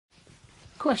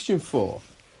Question 4.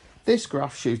 This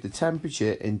graph shows the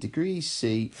temperature in degrees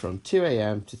C from 2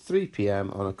 a.m. to 3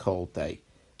 p.m. on a cold day.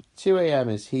 2 a.m.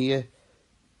 is here,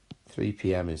 3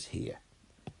 p.m. is here.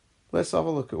 Let's have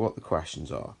a look at what the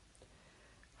questions are.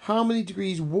 How many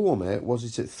degrees warmer was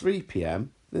it at 3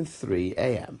 p.m. than 3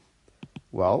 a.m.?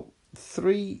 Well,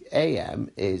 3 a.m.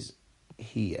 is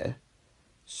here.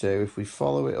 So if we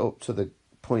follow it up to the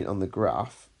point on the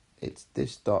graph, it's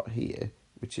this dot here,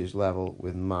 which is level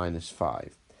with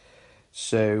 -5.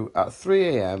 So at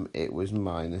 3 a.m. it was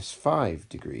 -5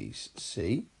 degrees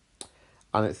C.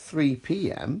 And at 3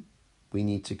 p.m. we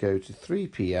need to go to 3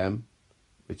 p.m.,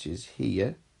 which is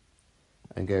here,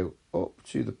 and go up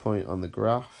to the point on the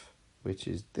graph, which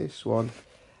is this one,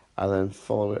 and then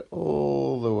follow it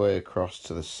all the way across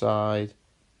to the side,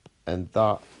 and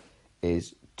that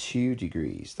is 2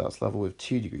 degrees. That's level with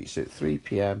 2 degrees. So at 3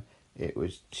 p.m. it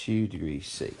was 2 degrees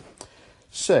C.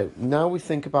 So now we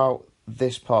think about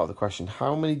this part of the question.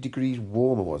 How many degrees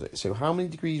warmer was it? So how many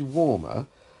degrees warmer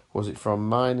was it from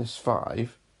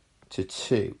 -5 to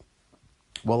 2?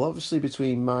 Well, obviously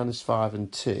between -5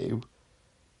 and 2,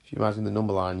 if you imagine the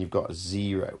number line, you've got a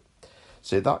 0.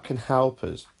 So that can help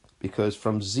us, because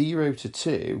from 0 to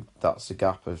 2, that's a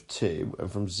gap of 2,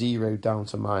 and from 0 down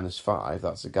to -5,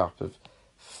 that's a gap of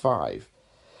 5.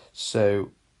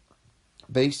 So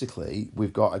basically,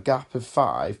 we've got a gap of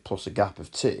 5 plus a gap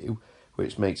of 2,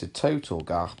 which makes a total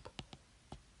gap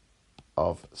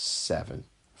of 7.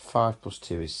 5 plus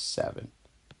 2 is 7.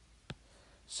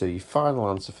 So your final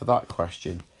answer for that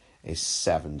question is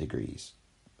 7 degrees.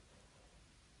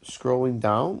 Scrolling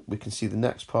down, we can see the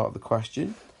next part of the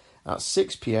question. At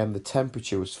 6 p.m, the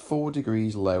temperature was 4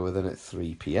 degrees lower than at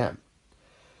 3 p.m.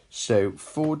 So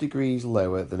 4 degrees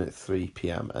lower than at 3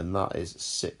 p.m, and that is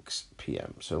 6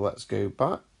 p.m. So let's go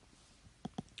back.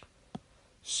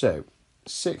 So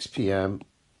 6 p.m,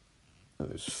 it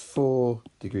was 4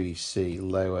 degrees C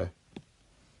lower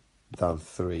than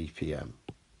 3 p.m.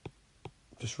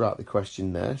 Just write the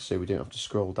question there so we don't have to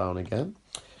scroll down again.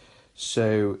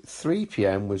 So 3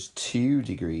 p.m. was 2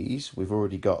 degrees. We've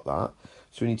already got that.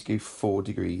 So we need to go 4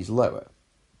 degrees lower.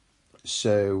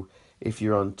 So if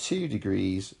you're on 2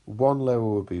 degrees, 1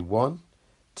 lower would be 1,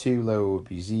 2 lower would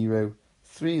be 0,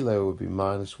 3 lower would be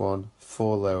 -1,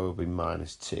 4 lower would be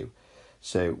 -2.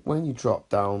 So when you drop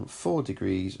down 4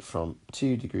 degrees from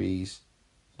 2 degrees,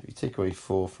 if you take away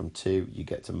 4 from 2, you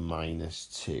get to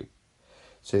 -2.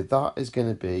 So that is going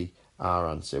to be our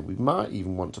answer. We might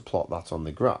even want to plot that on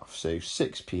the graph. So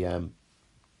 6 p.m.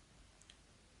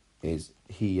 is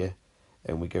here,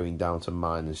 and we're going down to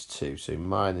 -2. So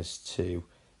 -2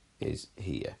 is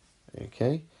here.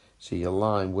 Okay, so your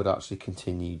line would actually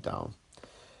continue down.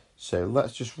 So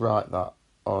let's just write that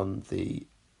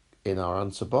in our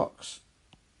answer box.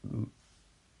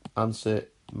 Answer,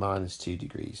 -2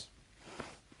 degrees.